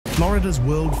Florida's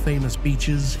world-famous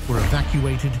beaches were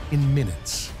evacuated in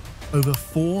minutes. Over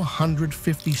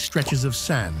 450 stretches of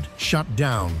sand shut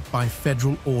down by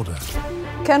federal order.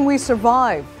 Can we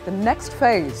survive the next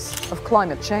phase of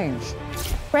climate change?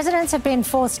 Residents have been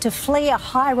forced to flee a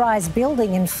high-rise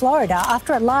building in Florida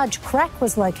after a large crack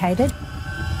was located.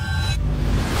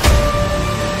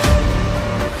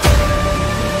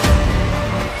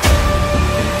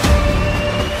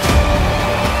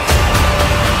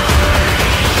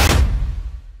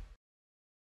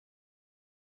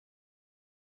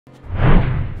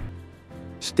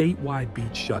 Statewide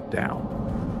beach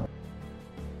shutdown.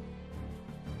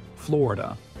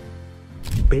 Florida.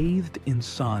 Bathed in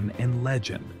sun and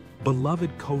legend,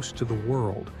 beloved coast to the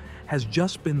world, has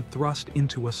just been thrust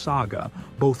into a saga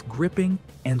both gripping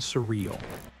and surreal.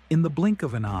 In the blink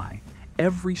of an eye,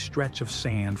 every stretch of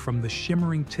sand from the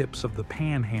shimmering tips of the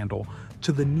Panhandle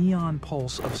to the neon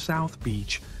pulse of South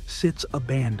Beach sits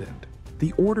abandoned.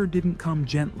 The order didn't come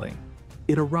gently.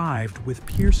 It arrived with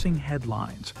piercing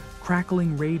headlines,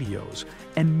 crackling radios,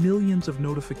 and millions of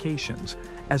notifications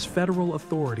as federal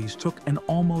authorities took an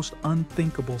almost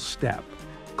unthinkable step,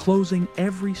 closing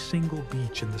every single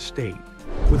beach in the state,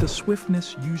 with a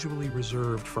swiftness usually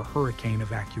reserved for hurricane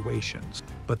evacuations.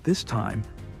 But this time,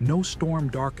 no storm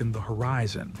darkened the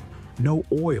horizon, no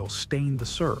oil stained the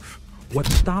surf. What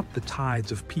stopped the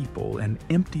tides of people and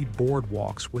emptied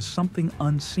boardwalks was something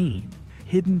unseen,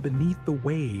 hidden beneath the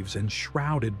waves and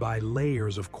shrouded by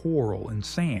layers of coral and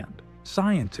sand.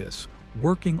 Scientists,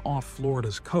 working off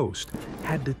Florida's coast,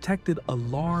 had detected a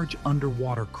large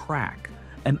underwater crack,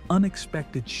 an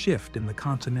unexpected shift in the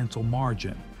continental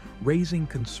margin, raising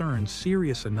concerns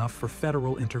serious enough for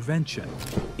federal intervention.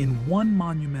 In one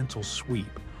monumental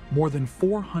sweep, more than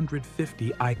 450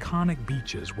 iconic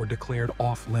beaches were declared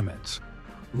off-limits.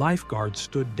 Lifeguards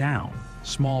stood down,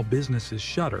 small businesses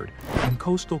shuttered, and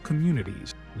coastal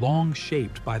communities, long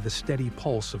shaped by the steady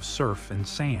pulse of surf and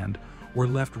sand, were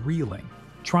left reeling,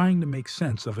 trying to make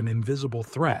sense of an invisible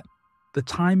threat. The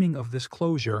timing of this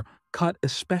closure cut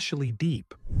especially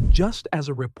deep, just as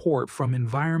a report from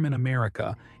Environment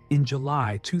America in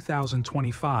July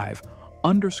 2025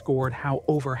 underscored how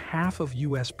over half of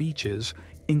U.S. beaches,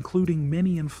 including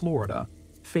many in Florida,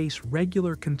 face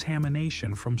regular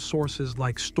contamination from sources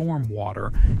like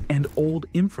stormwater and old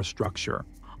infrastructure.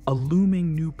 A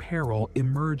looming new peril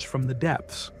emerged from the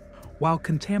depths. While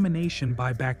contamination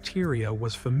by bacteria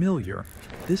was familiar,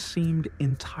 this seemed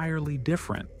entirely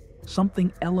different.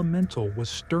 Something elemental was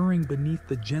stirring beneath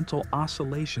the gentle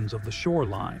oscillations of the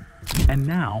shoreline. And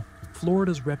now,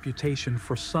 Florida's reputation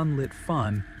for sunlit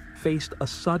fun faced a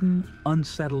sudden,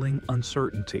 unsettling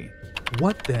uncertainty.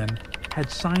 What then had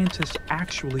scientists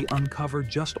actually uncovered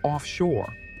just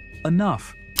offshore?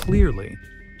 Enough, clearly,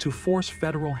 to force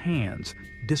federal hands,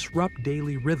 disrupt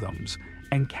daily rhythms,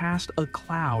 and cast a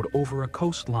cloud over a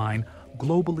coastline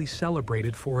globally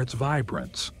celebrated for its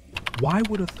vibrance. Why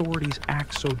would authorities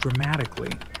act so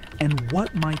dramatically? And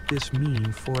what might this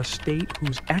mean for a state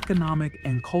whose economic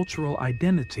and cultural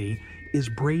identity is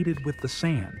braided with the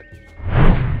sand?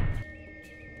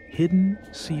 Hidden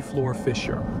seafloor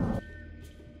fissure.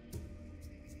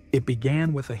 It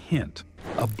began with a hint,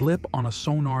 a blip on a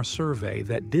sonar survey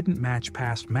that didn't match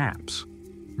past maps.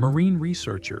 Marine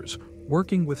researchers,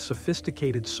 working with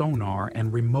sophisticated sonar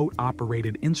and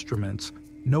remote-operated instruments,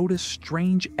 noticed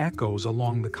strange echoes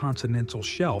along the continental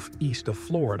shelf east of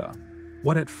Florida.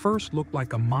 What at first looked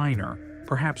like a minor,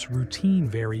 perhaps routine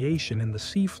variation in the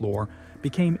seafloor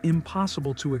became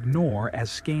impossible to ignore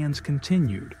as scans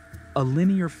continued. A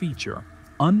linear feature,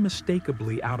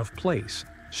 unmistakably out of place,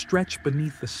 stretched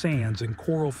beneath the sands and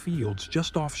coral fields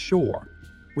just offshore.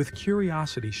 With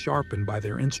curiosity sharpened by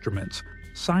their instruments,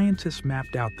 scientists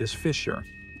mapped out this fissure.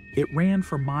 It ran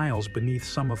for miles beneath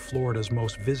some of Florida's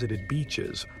most visited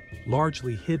beaches,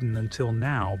 largely hidden until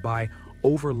now by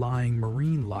overlying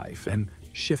marine life and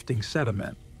shifting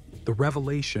sediment. The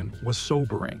revelation was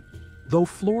sobering. Though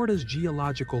Florida's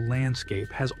geological landscape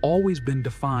has always been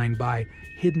defined by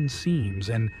hidden seams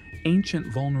and ancient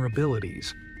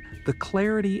vulnerabilities, the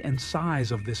clarity and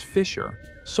size of this fissure,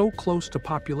 so close to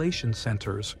population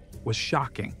centers, was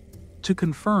shocking. To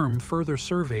confirm, further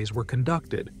surveys were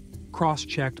conducted,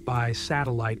 cross-checked by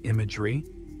satellite imagery,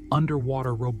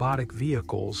 underwater robotic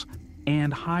vehicles,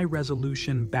 and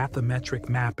high-resolution bathymetric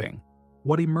mapping.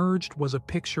 What emerged was a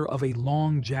picture of a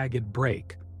long, jagged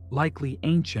break, likely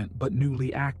ancient but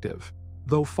newly active.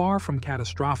 Though far from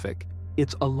catastrophic,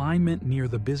 its alignment near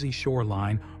the busy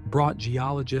shoreline brought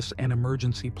geologists and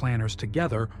emergency planners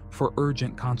together for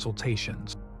urgent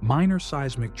consultations. Minor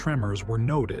seismic tremors were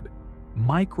noted,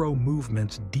 micro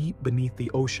movements deep beneath the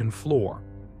ocean floor,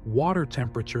 water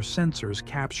temperature sensors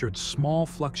captured small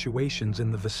fluctuations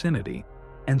in the vicinity,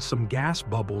 and some gas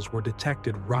bubbles were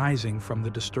detected rising from the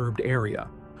disturbed area.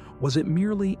 Was it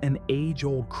merely an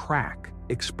age-old crack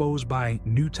exposed by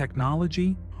new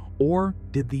technology, or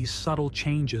did these subtle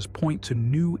changes point to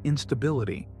new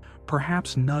instability,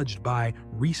 perhaps nudged by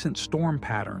recent storm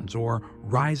patterns or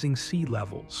rising sea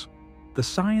levels? The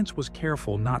science was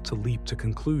careful not to leap to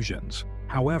conclusions.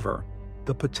 However,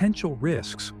 the potential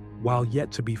risks, while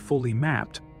yet to be fully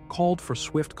mapped, called for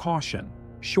swift caution.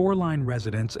 Shoreline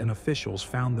residents and officials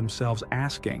found themselves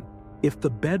asking if the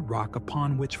bedrock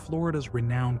upon which Florida's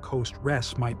renowned coast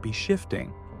rests might be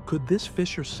shifting. Could this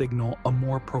fissure signal a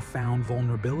more profound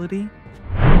vulnerability?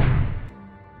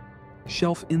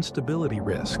 Shelf instability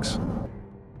risks.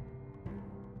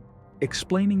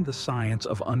 Explaining the science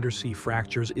of undersea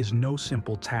fractures is no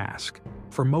simple task.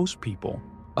 For most people,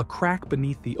 a crack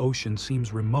beneath the ocean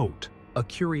seems remote, a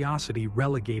curiosity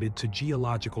relegated to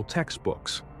geological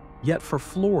textbooks. Yet for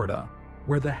Florida,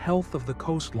 where the health of the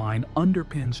coastline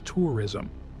underpins tourism,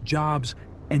 jobs,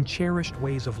 and cherished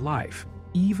ways of life,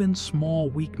 even small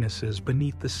weaknesses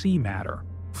beneath the sea matter.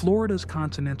 Florida's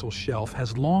continental shelf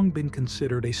has long been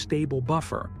considered a stable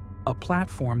buffer, a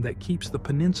platform that keeps the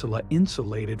peninsula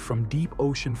insulated from deep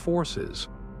ocean forces.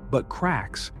 But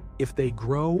cracks, if they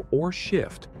grow or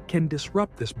shift, can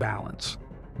disrupt this balance.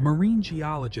 Marine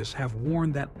geologists have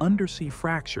warned that undersea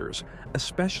fractures,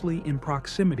 especially in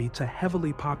proximity to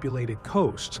heavily populated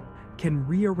coasts, can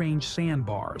rearrange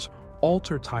sandbars,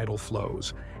 alter tidal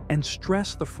flows, and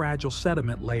stress the fragile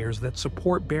sediment layers that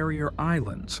support barrier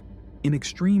islands. In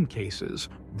extreme cases,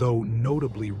 though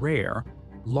notably rare,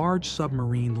 large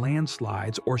submarine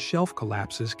landslides or shelf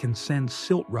collapses can send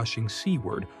silt rushing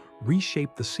seaward,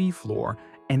 reshape the seafloor,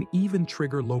 and even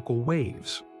trigger local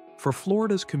waves. For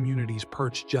Florida's communities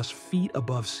perched just feet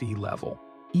above sea level,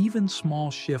 even small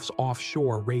shifts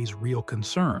offshore raise real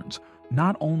concerns,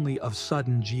 not only of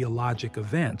sudden geologic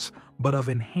events, but of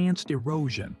enhanced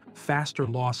erosion, faster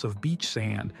loss of beach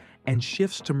sand, and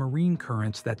shifts to marine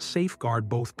currents that safeguard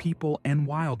both people and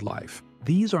wildlife.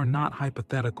 These are not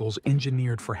hypotheticals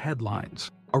engineered for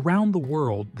headlines. Around the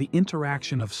world, the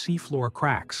interaction of seafloor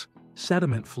cracks,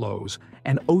 sediment flows,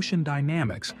 and ocean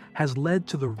dynamics has led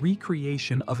to the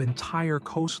recreation of entire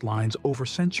coastlines over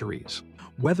centuries.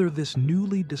 Whether this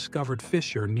newly discovered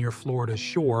fissure near Florida's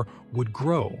shore would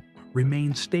grow,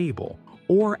 remain stable,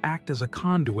 or act as a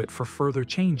conduit for further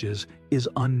changes is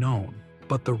unknown.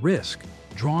 But the risk,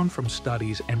 drawn from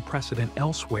studies and precedent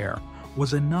elsewhere,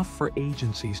 was enough for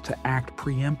agencies to act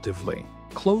preemptively.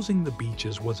 Closing the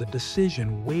beaches was a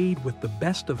decision weighed with the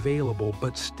best available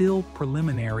but still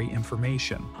preliminary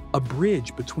information, a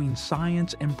bridge between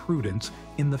science and prudence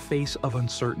in the face of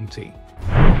uncertainty.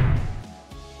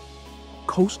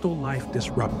 Coastal life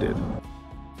disrupted.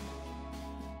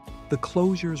 The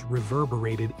closures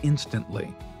reverberated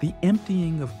instantly. The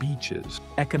emptying of beaches,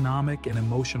 economic and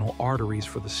emotional arteries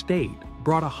for the state,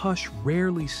 brought a hush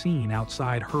rarely seen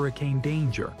outside hurricane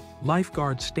danger.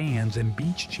 Lifeguard stands and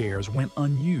beach chairs went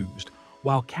unused,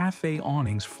 while cafe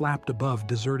awnings flapped above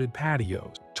deserted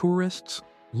patios. Tourists,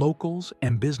 locals,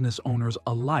 and business owners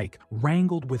alike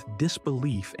wrangled with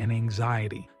disbelief and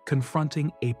anxiety,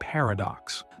 confronting a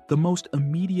paradox. The most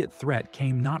immediate threat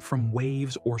came not from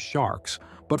waves or sharks,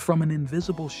 but from an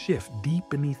invisible shift deep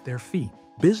beneath their feet.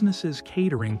 Businesses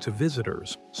catering to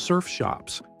visitors, surf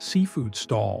shops, seafood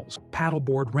stalls,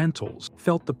 paddleboard rentals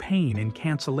felt the pain in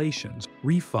cancellations,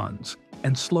 refunds,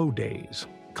 and slow days.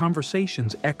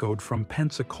 Conversations echoed from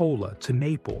Pensacola to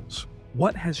Naples.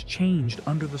 What has changed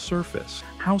under the surface?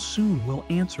 How soon will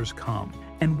answers come?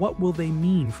 And what will they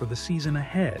mean for the season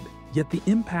ahead? Yet the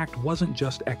impact wasn't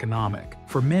just economic.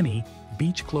 For many,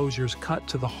 beach closures cut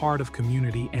to the heart of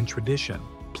community and tradition,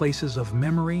 places of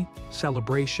memory,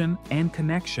 celebration, and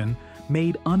connection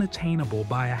made unattainable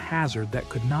by a hazard that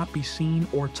could not be seen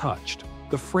or touched.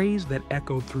 The phrase that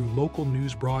echoed through local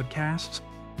news broadcasts,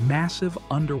 "massive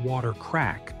underwater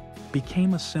crack,"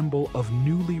 became a symbol of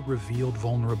newly revealed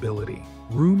vulnerability.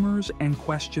 Rumors and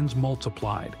questions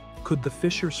multiplied. Could the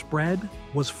fissure spread?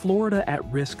 Was Florida at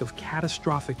risk of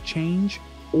catastrophic change?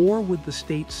 Or would the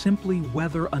state simply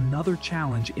weather another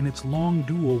challenge in its long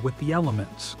duel with the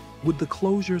elements? Would the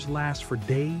closures last for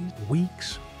days,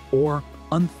 weeks, or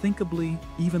unthinkably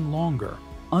even longer?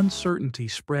 Uncertainty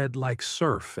spread like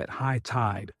surf at high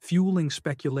tide, fueling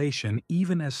speculation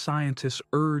even as scientists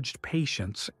urged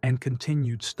patience and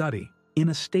continued study. In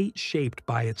a state shaped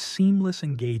by its seamless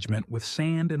engagement with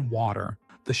sand and water,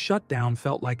 the shutdown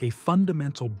felt like a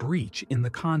fundamental breach in the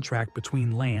contract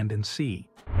between land and sea.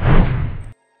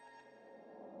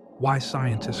 Why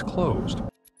scientists closed.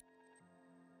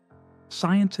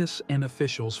 scientists and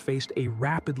officials faced a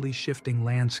rapidly shifting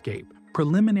landscape.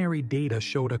 Preliminary data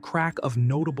showed a crack of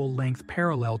notable length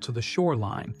parallel to the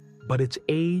shoreline, but its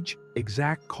age,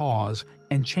 exact cause,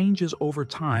 and changes over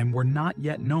time were not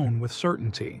yet known with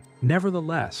certainty.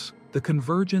 Nevertheless, the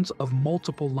convergence of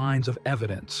multiple lines of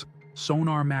evidence,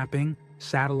 sonar mapping,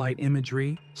 satellite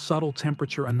imagery, subtle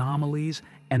temperature anomalies,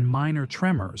 and minor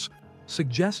tremors,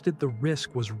 suggested the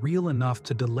risk was real enough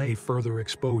to delay further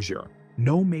exposure.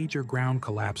 No major ground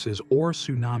collapses or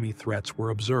tsunami threats were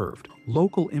observed.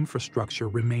 Local infrastructure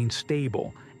remained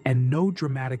stable, and no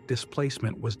dramatic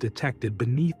displacement was detected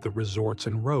beneath the resorts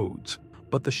and roads.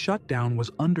 But the shutdown was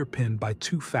underpinned by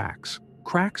two facts.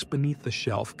 Cracks beneath the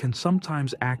shelf can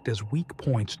sometimes act as weak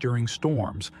points during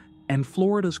storms, and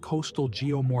Florida's coastal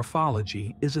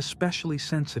geomorphology is especially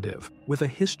sensitive, with a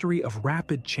history of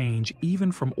rapid change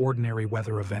even from ordinary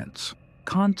weather events.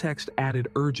 Context added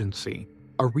urgency.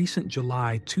 A recent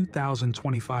July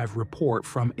 2025 report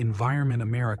from Environment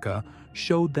America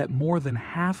showed that more than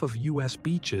half of U.S.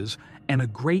 beaches, and a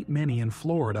great many in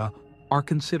Florida, are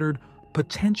considered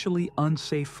potentially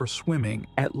unsafe for swimming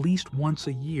at least once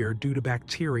a year due to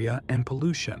bacteria and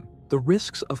pollution. The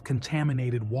risks of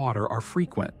contaminated water are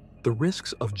frequent. The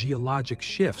risks of geologic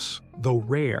shifts, though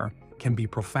rare, can be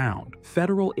profound.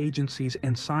 Federal agencies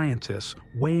and scientists,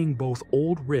 weighing both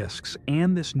old risks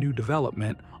and this new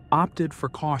development, opted for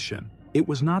caution. It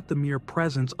was not the mere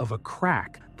presence of a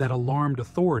crack that alarmed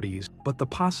authorities, but the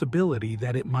possibility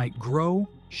that it might grow,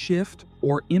 shift,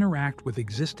 or interact with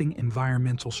existing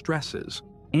environmental stresses,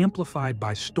 amplified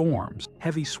by storms,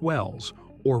 heavy swells,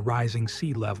 or rising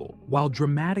sea level. While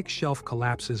dramatic shelf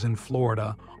collapses in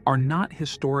Florida are not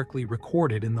historically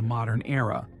recorded in the modern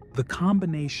era, the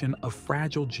combination of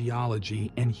fragile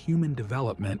geology and human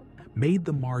development made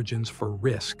the margins for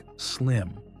risk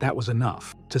slim. That was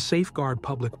enough. To safeguard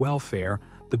public welfare,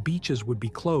 the beaches would be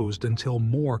closed until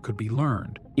more could be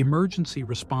learned. Emergency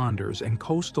responders and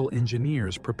coastal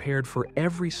engineers prepared for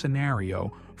every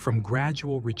scenario, from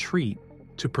gradual retreat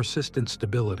to persistent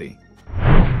stability.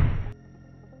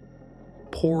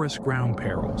 Porous ground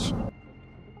perils.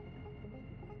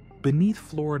 Beneath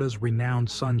Florida's renowned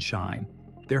sunshine,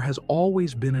 there has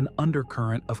always been an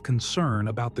undercurrent of concern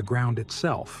about the ground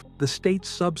itself. The state's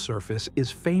subsurface is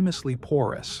famously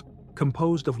porous,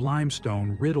 composed of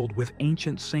limestone riddled with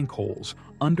ancient sinkholes,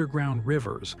 underground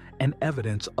rivers, and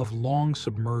evidence of long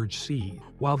submerged sea.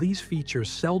 While these features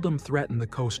seldom threaten the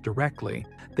coast directly,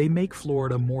 they make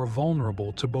Florida more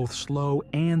vulnerable to both slow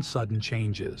and sudden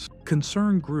changes.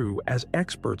 Concern grew as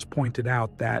experts pointed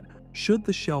out that, should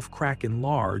the shelf crack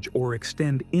enlarge or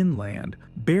extend inland,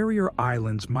 barrier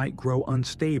islands might grow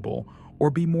unstable or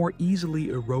be more easily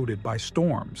eroded by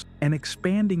storms. An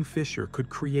expanding fissure could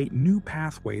create new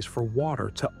pathways for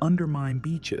water to undermine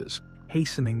beaches,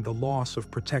 hastening the loss of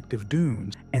protective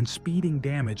dunes and speeding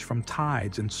damage from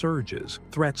tides and surges,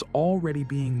 threats already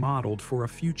being modeled for a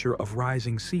future of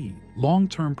rising sea.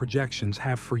 Long-term projections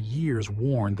have for years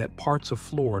warned that parts of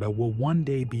Florida will one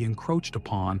day be encroached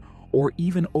upon or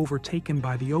even overtaken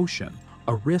by the ocean,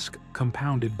 a risk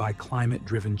compounded by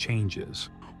climate-driven changes.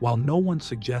 While no one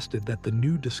suggested that the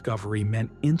new discovery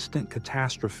meant instant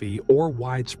catastrophe or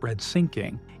widespread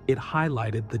sinking, it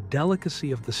highlighted the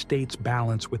delicacy of the state's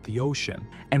balance with the ocean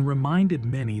and reminded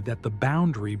many that the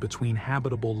boundary between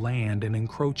habitable land and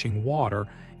encroaching water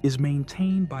is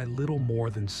maintained by little more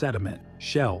than sediment,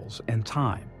 shells, and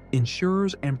time.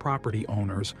 Insurers and property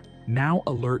owners, now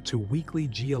alert to weekly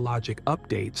geologic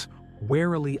updates,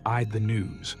 warily eyed the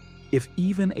news. If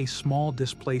even a small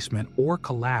displacement or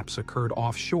collapse occurred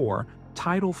offshore,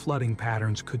 tidal flooding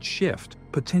patterns could shift,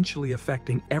 potentially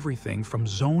affecting everything from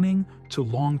zoning to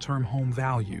long-term home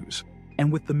values.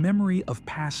 And with the memory of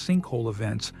past sinkhole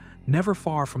events never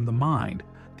far from the mind,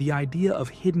 the idea of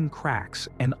hidden cracks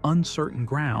and uncertain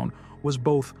ground was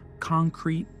both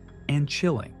concrete and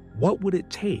chilling. What would it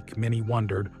take, many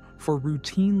wondered, for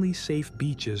routinely safe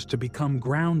beaches to become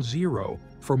ground zero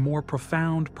for more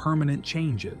profound permanent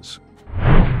changes?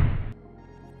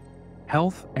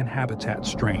 Health and habitat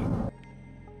strain.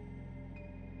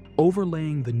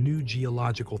 Overlaying the new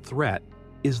geological threat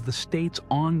is the state's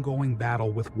ongoing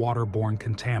battle with waterborne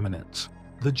contaminants.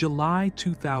 The July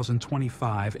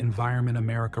 2025 Environment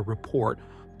America report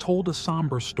told a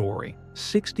somber story.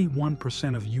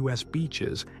 61% of U.S.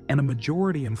 beaches, and a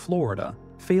majority in Florida,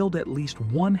 failed at least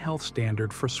one health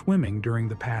standard for swimming during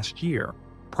the past year,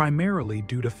 primarily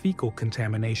due to fecal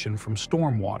contamination from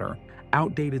stormwater,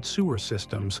 outdated sewer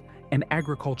systems, and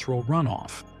agricultural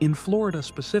runoff. In Florida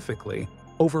specifically,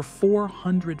 over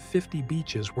 450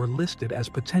 beaches were listed as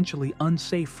potentially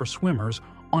unsafe for swimmers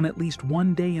on at least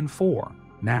one day in 4.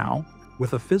 Now,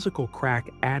 With a physical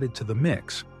crack added to the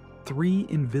mix, three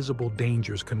invisible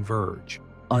dangers converge: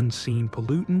 unseen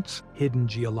pollutants, hidden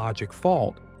geologic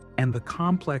fault, and the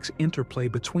complex interplay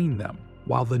between them.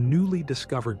 While the newly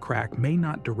discovered crack may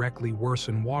not directly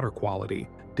worsen water quality,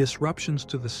 disruptions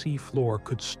to the sea floor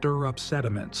could stir up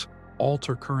sediments,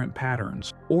 alter current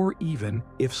patterns, or even,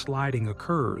 if sliding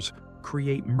occurs,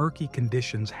 create murky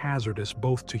conditions hazardous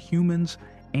both to humans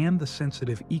and the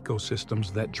sensitive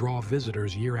ecosystems that draw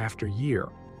visitors year after year.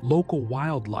 Local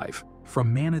wildlife,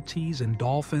 from manatees and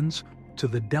dolphins to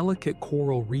the delicate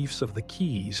coral reefs of the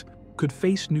Keys, could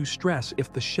face new stress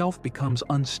if the shelf becomes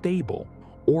unstable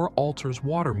or alters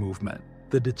water movement.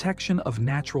 The detection of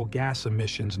natural gas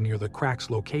emissions near the crack's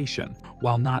location,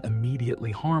 while not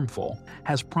immediately harmful,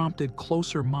 has prompted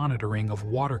closer monitoring of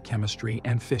water chemistry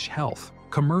and fish health.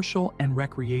 Commercial and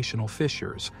recreational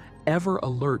fishers, ever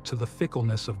alert to the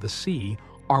fickleness of the sea,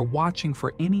 are watching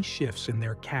for any shifts in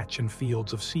their catch and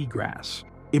fields of seagrass.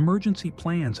 Emergency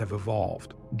plans have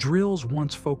evolved. Drills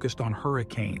once focused on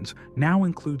hurricanes now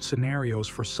include scenarios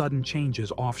for sudden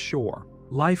changes offshore.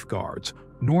 Lifeguards,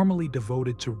 normally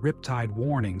devoted to riptide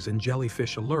warnings and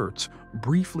jellyfish alerts,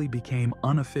 briefly became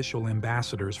unofficial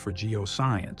ambassadors for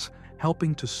geoscience,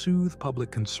 helping to soothe public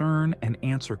concern and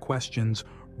answer questions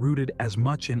rooted as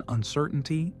much in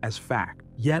uncertainty as fact.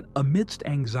 Yet, amidst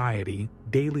anxiety,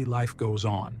 daily life goes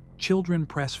on. Children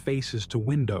press faces to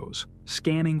windows,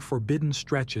 scanning forbidden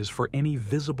stretches for any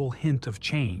visible hint of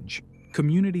change.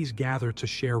 Communities gather to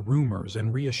share rumors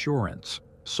and reassurance.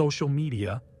 Social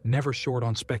media, never short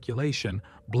on speculation,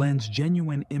 blends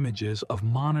genuine images of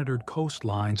monitored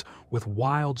coastlines with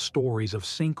wild stories of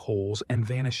sinkholes and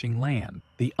vanishing land.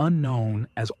 The unknown,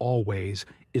 as always,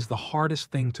 is the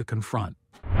hardest thing to confront.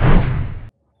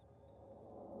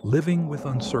 Living with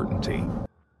uncertainty.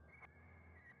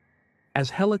 As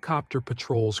helicopter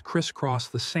patrols crisscross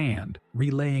the sand,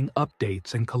 relaying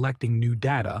updates and collecting new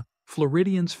data,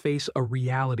 Floridians face a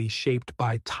reality shaped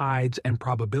by tides and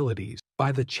probabilities,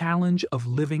 by the challenge of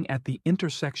living at the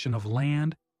intersection of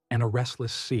land and a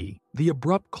restless sea. The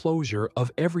abrupt closure of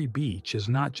every beach is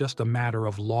not just a matter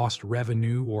of lost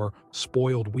revenue or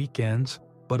spoiled weekends,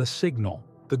 but a signal.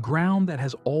 The ground that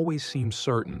has always seemed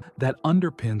certain, that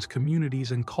underpins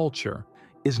communities and culture,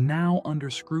 is now under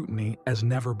scrutiny as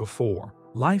never before.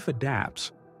 Life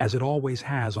adapts, as it always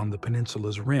has on the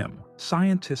peninsula's rim.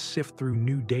 Scientists sift through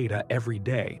new data every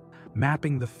day,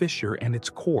 mapping the fissure and its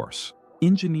course.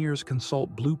 Engineers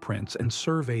consult blueprints and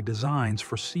survey designs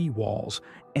for seawalls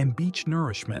and beach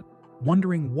nourishment,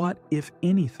 wondering what, if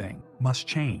anything, must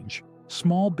change.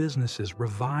 Small businesses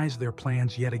revise their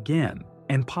plans yet again,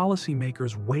 and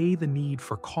policymakers weigh the need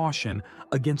for caution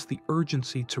against the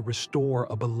urgency to restore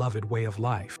a beloved way of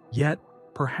life. Yet,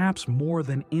 perhaps more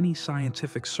than any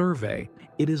scientific survey,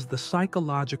 it is the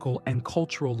psychological and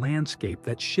cultural landscape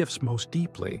that shifts most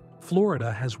deeply.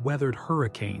 Florida has weathered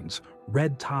hurricanes,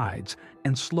 red tides,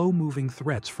 and slow-moving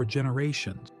threats for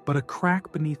generations. But a crack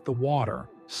beneath the water,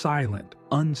 silent,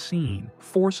 unseen,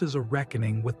 forces a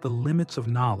reckoning with the limits of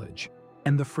knowledge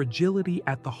and the fragility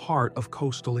at the heart of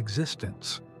coastal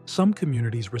existence. Some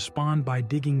communities respond by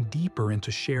digging deeper into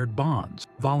shared bonds,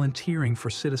 volunteering for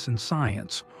citizen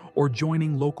science, or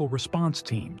joining local response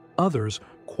teams. Others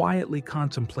quietly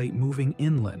contemplate moving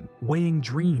inland, weighing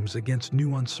dreams against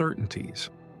new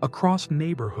uncertainties. Across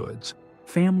neighborhoods,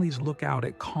 families look out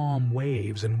at calm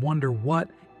waves and wonder what,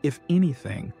 if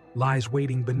anything, lies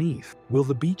waiting beneath. Will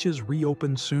the beaches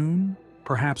reopen soon?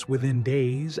 Perhaps within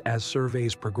days as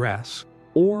surveys progress?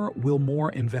 Or will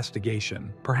more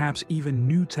investigation, perhaps even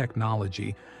new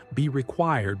technology, be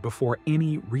required before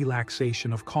any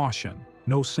relaxation of caution?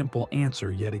 No simple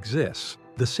answer yet exists.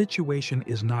 The situation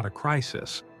is not a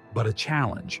crisis, but a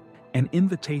challenge, an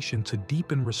invitation to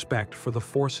deepen respect for the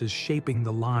forces shaping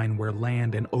the line where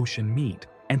land and ocean meet,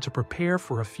 and to prepare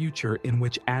for a future in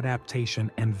which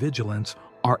adaptation and vigilance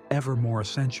are ever more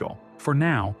essential. For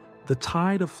now, the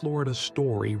tide of Florida's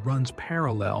story runs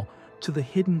parallel to the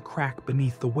hidden crack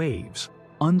beneath the waves,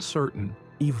 uncertain,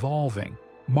 evolving,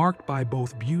 marked by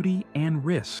both beauty and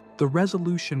risk. The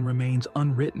resolution remains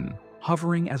unwritten,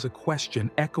 hovering as a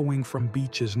question echoing from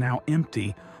beaches now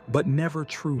empty, but never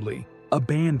truly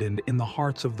abandoned in the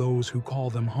hearts of those who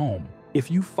call them home. If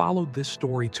you followed this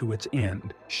story to its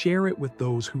end, share it with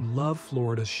those who love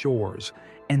Florida's shores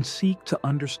and seek to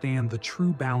understand the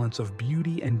true balance of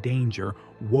beauty and danger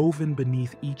woven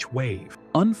beneath each wave.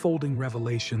 Unfolding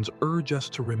revelations urge us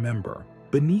to remember,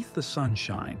 beneath the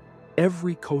sunshine,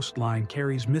 every coastline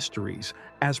carries mysteries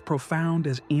as profound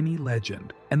as any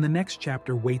legend, and the next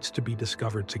chapter waits to be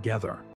discovered together.